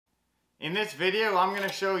In this video, I'm going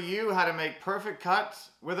to show you how to make perfect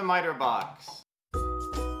cuts with a miter box.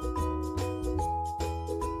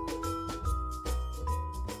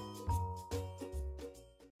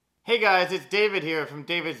 Hey guys, it's David here from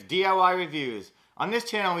David's DIY Reviews. On this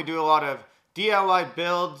channel we do a lot of DIY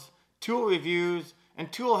builds, tool reviews,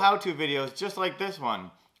 and tool how-to videos just like this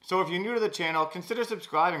one. So if you're new to the channel, consider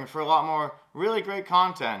subscribing for a lot more really great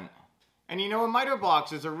content. And you know, a miter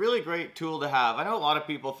box is a really great tool to have. I know a lot of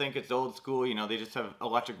people think it's old school, you know, they just have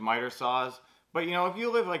electric miter saws. But you know, if you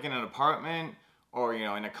live like in an apartment or, you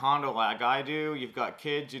know, in a condo like I do, you've got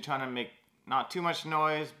kids, you're trying to make not too much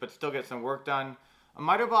noise but still get some work done. A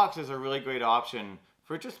miter box is a really great option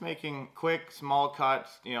for just making quick, small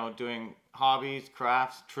cuts, you know, doing hobbies,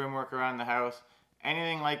 crafts, trim work around the house,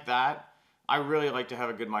 anything like that. I really like to have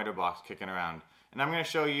a good miter box kicking around. And I'm going to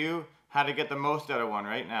show you how to get the most out of one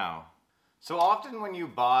right now. So often when you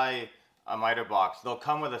buy a miter box, they'll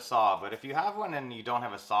come with a saw, but if you have one and you don't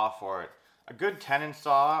have a saw for it, a good tenon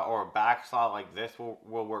saw or a back saw like this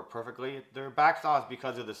will work perfectly. Their back saw is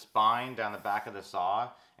because of the spine down the back of the saw,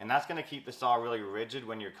 and that's going to keep the saw really rigid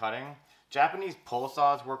when you're cutting. Japanese pull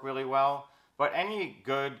saws work really well, but any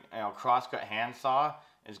good, you know, cross-cut hand saw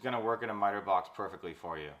is going to work in a miter box perfectly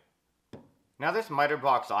for you. Now this miter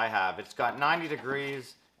box I have, it's got 90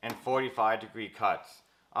 degrees and 45 degree cuts.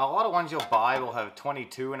 A lot of ones you'll buy will have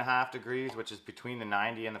 22.5 degrees, which is between the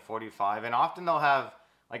 90 and the 45, and often they'll have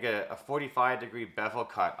like a 45 degree bevel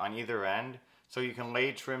cut on either end, so you can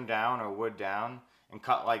lay trim down or wood down and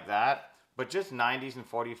cut like that. But just 90s and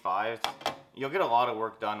 45s, you'll get a lot of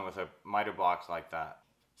work done with a miter box like that.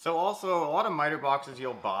 So also, a lot of miter boxes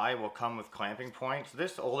you'll buy will come with clamping points.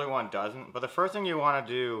 This older one doesn't, but the first thing you want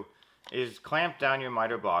to do is clamp down your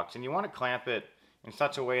miter box, and you want to clamp it in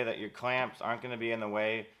such a way that your clamps aren't going to be in the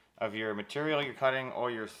way of your material you're cutting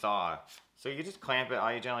or your saw. So you just clamp it.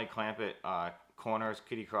 I generally clamp it corners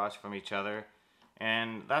kitty cross from each other,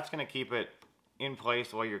 and that's going to keep it in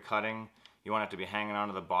place while you're cutting. You want it to be hanging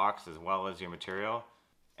onto the box as well as your material.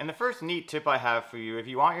 And the first neat tip I have for you, if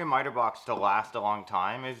you want your miter box to last a long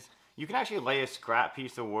time, is you can actually lay a scrap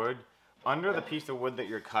piece of wood under the piece of wood that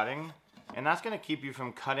you're cutting, and that's going to keep you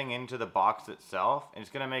from cutting into the box itself, and it's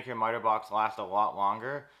going to make your miter box last a lot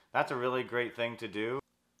longer. That's a really great thing to do.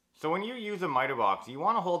 So when you use a miter box, you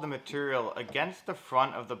want to hold the material against the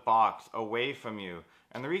front of the box away from you.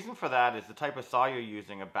 And the reason for that is the type of saw you're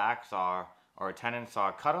using, a back saw or a tenon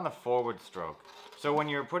saw, cut on the forward stroke. So when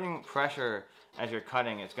you're putting pressure as you're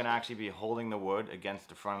cutting, it's going to actually be holding the wood against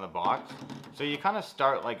the front of the box. So you kind of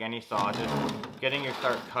start like any saw, just getting your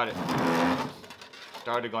started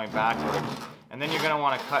going backwards. And then you're going to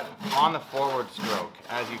want to cut on the forward stroke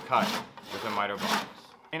as you cut with a miter box.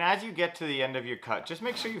 And as you get to the end of your cut, just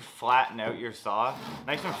make sure you flatten out your saw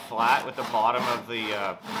nice and flat with the bottom of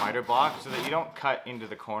the miter box so that you don't cut into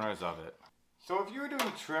the corners of it. So if you were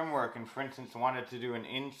doing trim work and for instance wanted to do an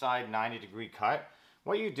inside 90 degree cut,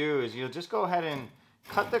 what you do is you'll just go ahead and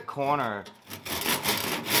cut the corner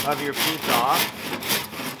of your piece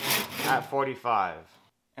off at 45.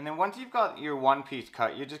 And then once you've got your one piece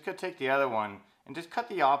cut, you're just going to take the other one and just cut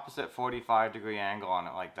the opposite 45 degree angle on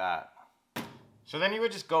it like that. So then you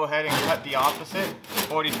would just go ahead and cut the opposite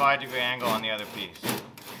 45 degree angle on the other piece.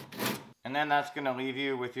 And then that's going to leave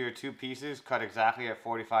you with your two pieces cut exactly at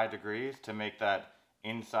 45 degrees to make that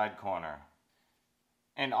inside corner.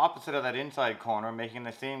 And opposite of that inside corner, making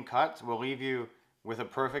the same cuts, will leave you with a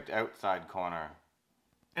perfect outside corner.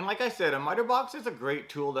 And like I said, a miter box is a great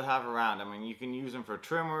tool to have around. I mean, you can use them for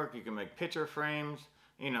trim work, you can make picture frames,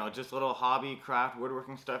 you know, just little hobby, craft,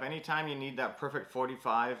 woodworking stuff. Anytime you need that perfect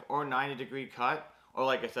 45 or 90 degree cut, or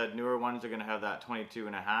like I said, newer ones are going to have that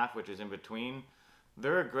 22.5, which is in between.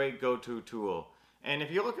 They're a great go-to tool. And if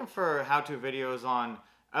you're looking for how-to videos on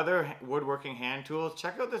other woodworking hand tools,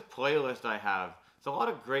 check out this playlist I have. It's a lot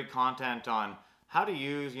of great content on how to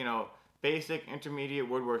use, you know, basic, intermediate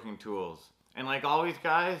woodworking tools. And like always,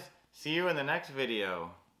 guys, see you in the next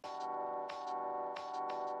video.